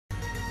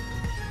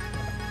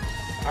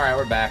Alright,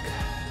 we're back.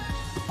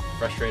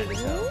 Frustrated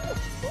as hell.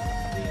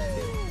 What are you gonna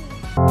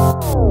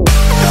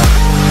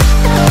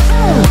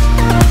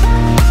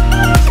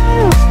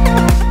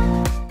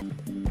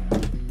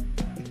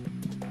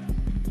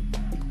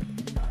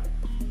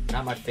do?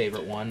 Not my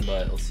favorite one,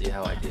 but we'll see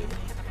how I do.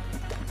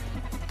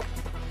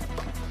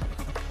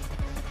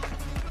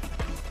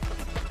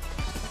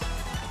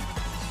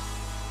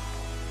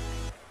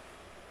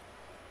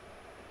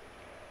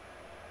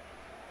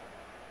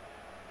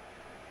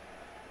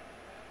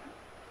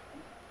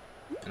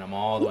 And I'm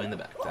all the way in the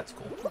back. That's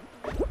cool.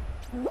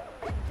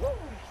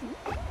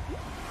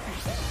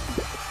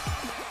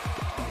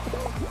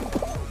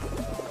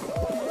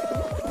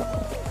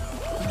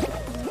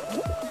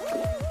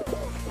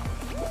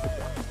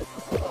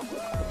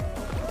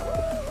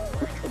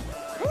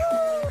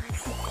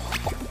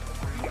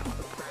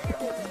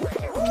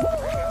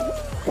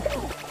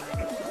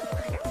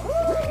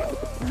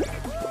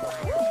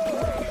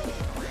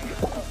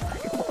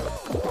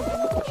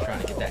 Just trying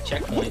to get that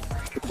checkpoint.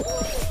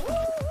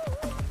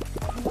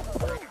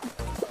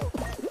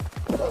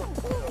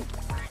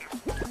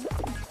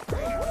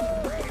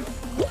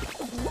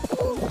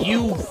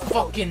 You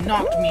fucking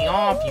knocked me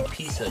off, you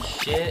piece of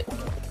shit. I'm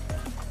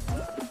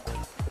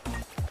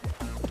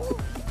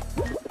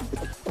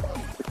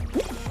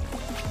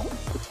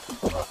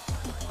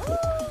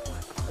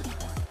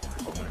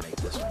gonna make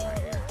this one right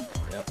here.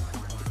 Yep.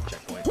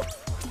 Checkpoint.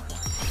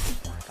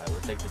 I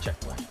will take the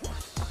checkpoint.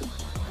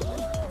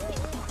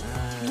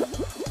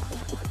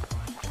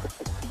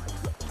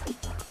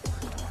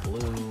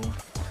 Blue.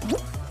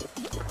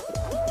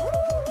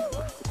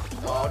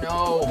 Oh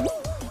no!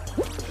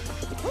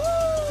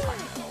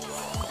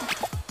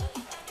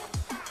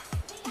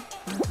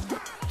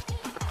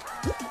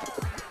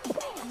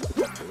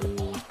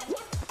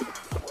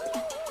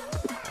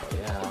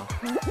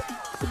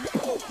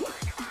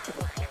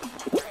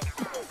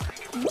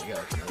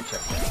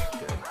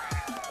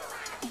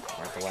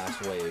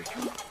 Wave.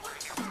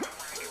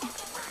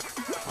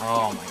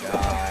 Oh my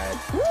god.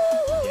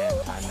 Again,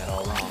 timed that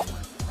all wrong.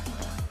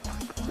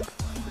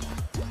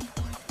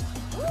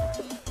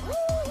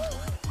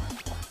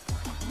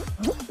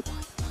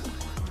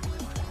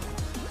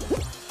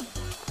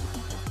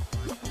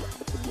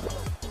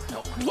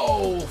 Nope.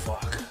 Oh,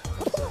 fuck.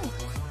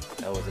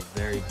 That was a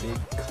very big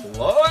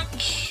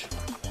clutch.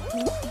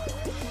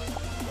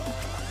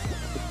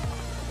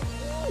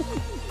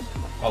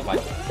 Oh, my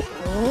god.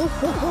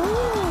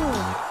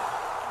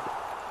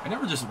 I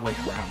never just wait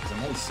around because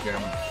I'm always scared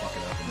I'm gonna fuck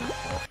it up in that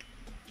fall.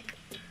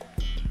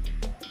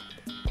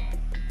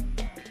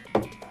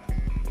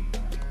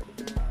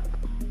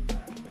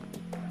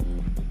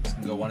 This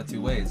can go one of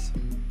two ways.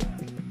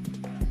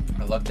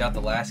 I lucked out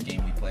the last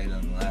game we played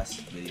in the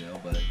last video,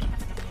 but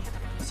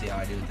let's see how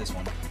I do with this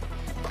one.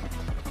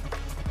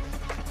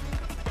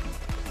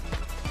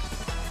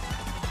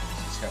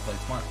 Just gotta play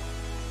it smart.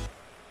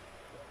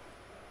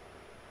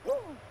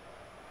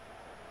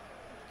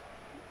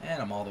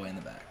 And I'm all the way in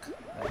the back.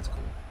 That's cool.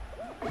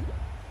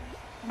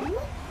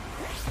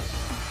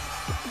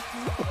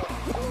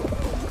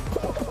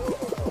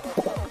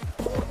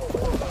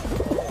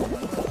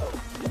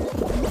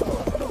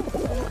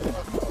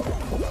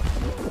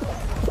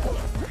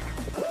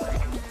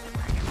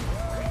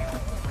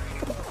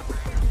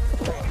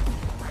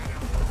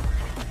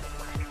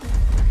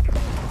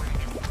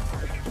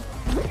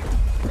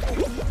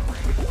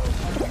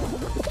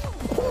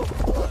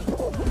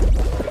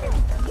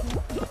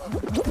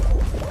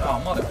 Oh,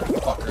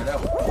 motherfucker, that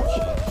was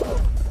bullshit.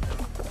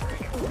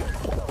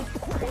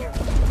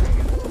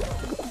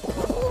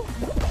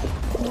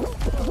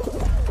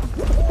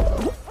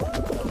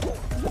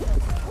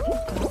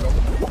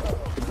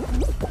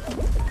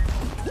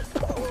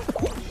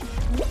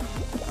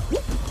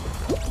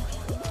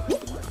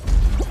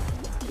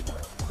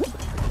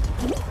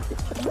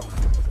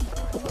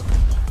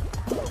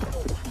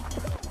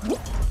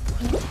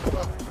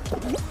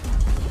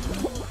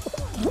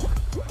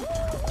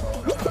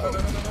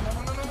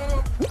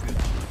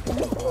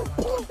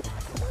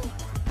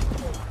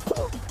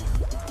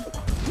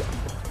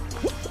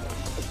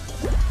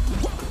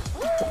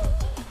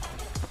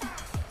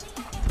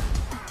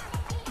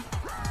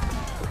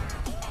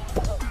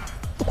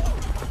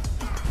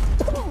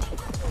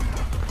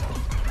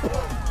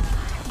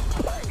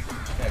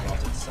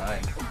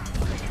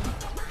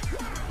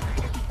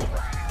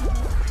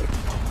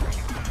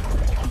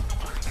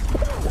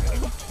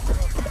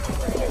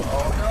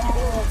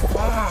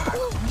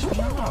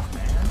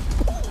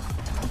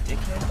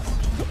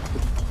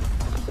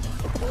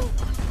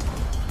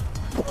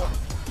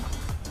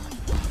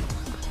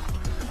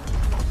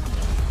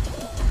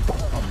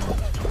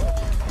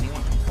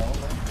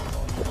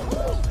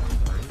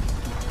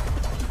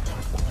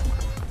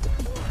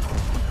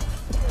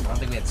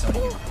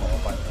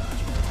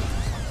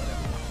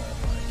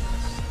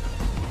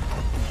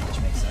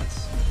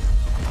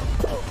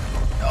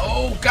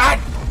 Oh, god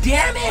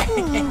damn it!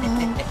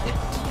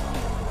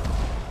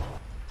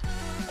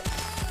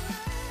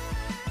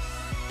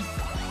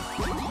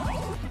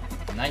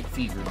 Night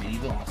Fever,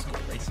 medieval law school,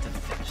 race to the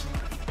finish line.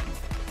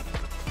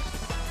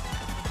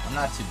 I'm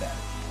not too bad at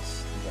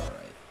these. These are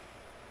alright.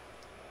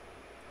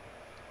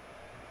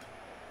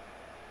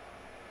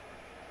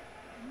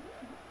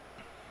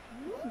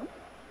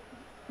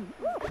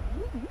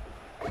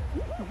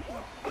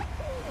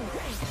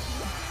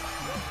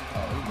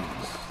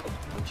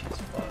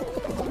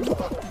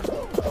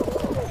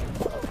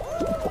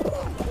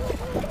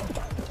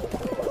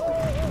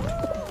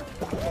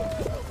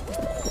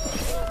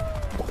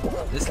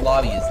 This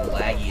lobby is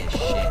laggy as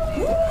shit,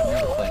 dude. I've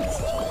never played in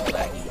such a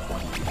laggy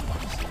one.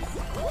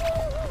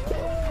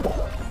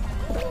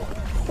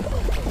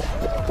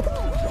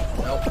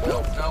 Nope,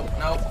 nope, nope,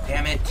 nope.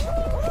 Damn it.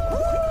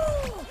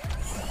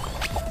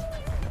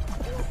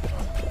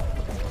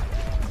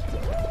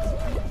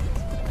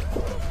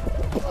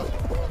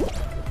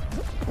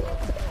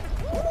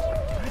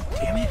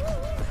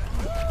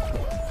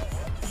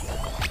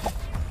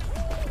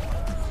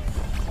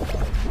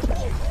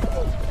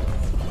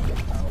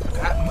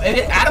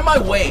 Get out of my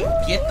way!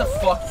 Get the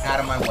fuck out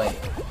of my way.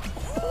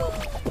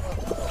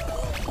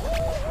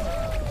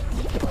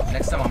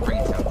 Next time I'm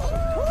bringing down.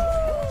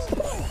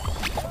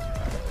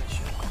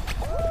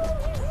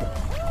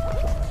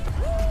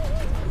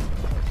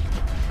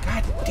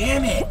 God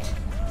damn it!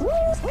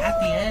 It's at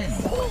the end.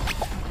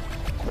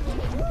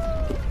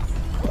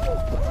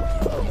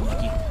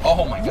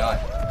 Oh my god.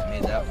 I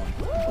made that one.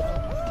 I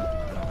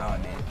don't know how I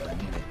made it, but I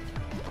made it.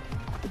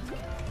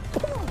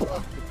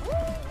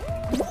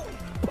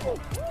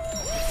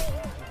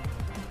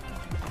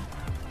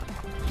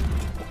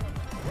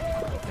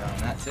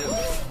 That too.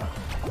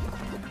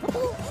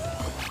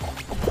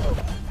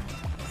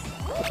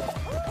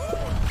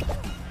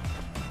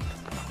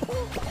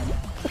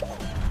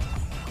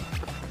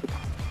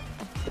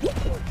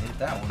 Hit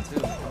that one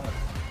too.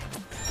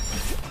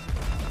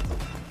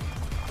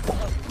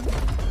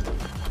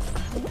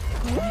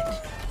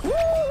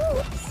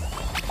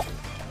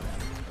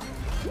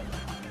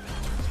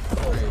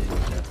 Bridge,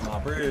 that's my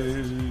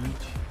bridge.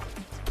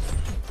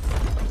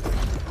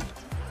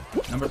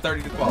 Number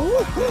 30 to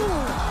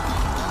qualify.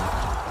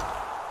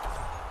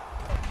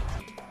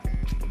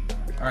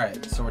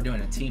 Alright, so we're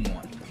doing a team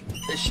one.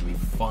 This should be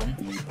fun.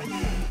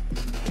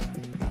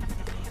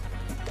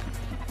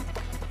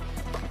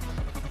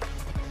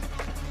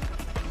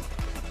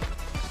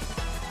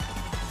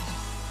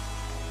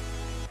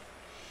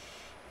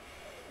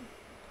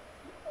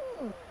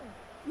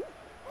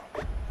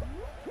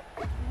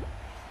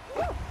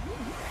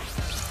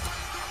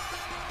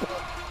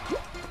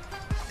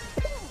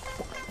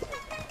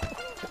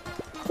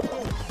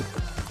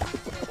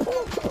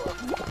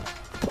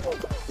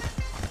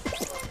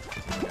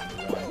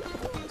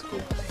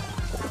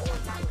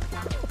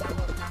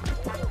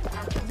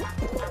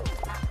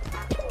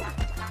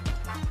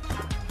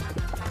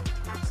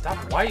 Stop.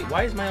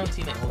 Why is my own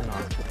teammate holding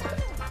on to that?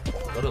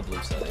 Go to the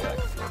blue side. They got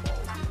like 4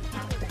 balls,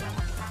 dude.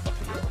 Fuck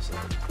the yellow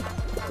side.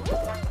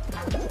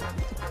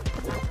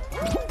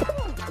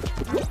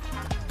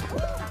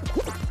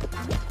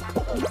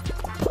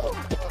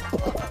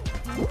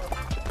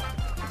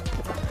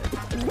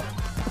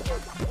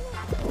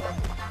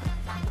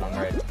 I'm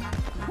red.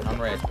 I'm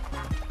red.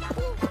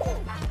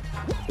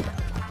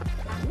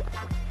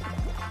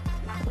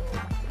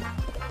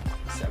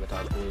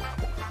 Sabotage blue.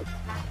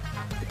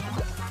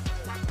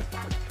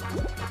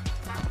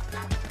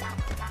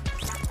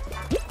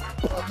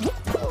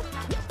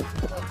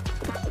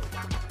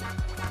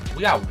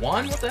 We got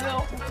one? What the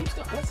hell?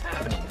 What's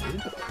happening,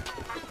 dude?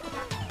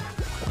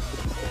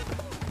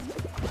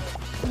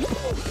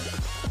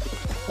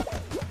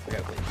 I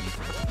gotta play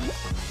defense.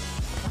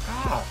 Fuck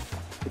off.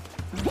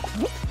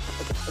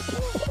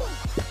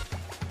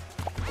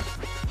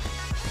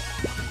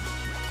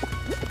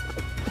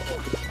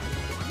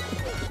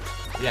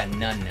 We got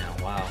none now.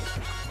 Wow.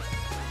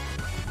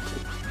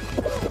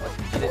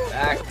 Get it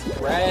back.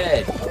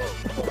 Red.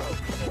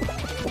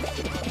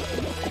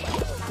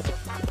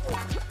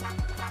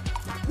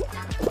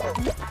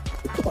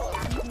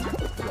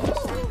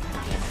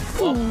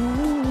 Well,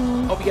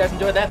 hope you guys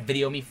enjoyed that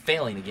video, me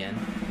failing again.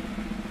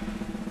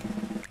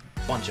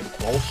 Bunch of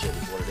bullshit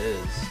is what it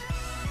is.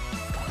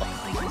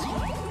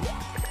 Fucking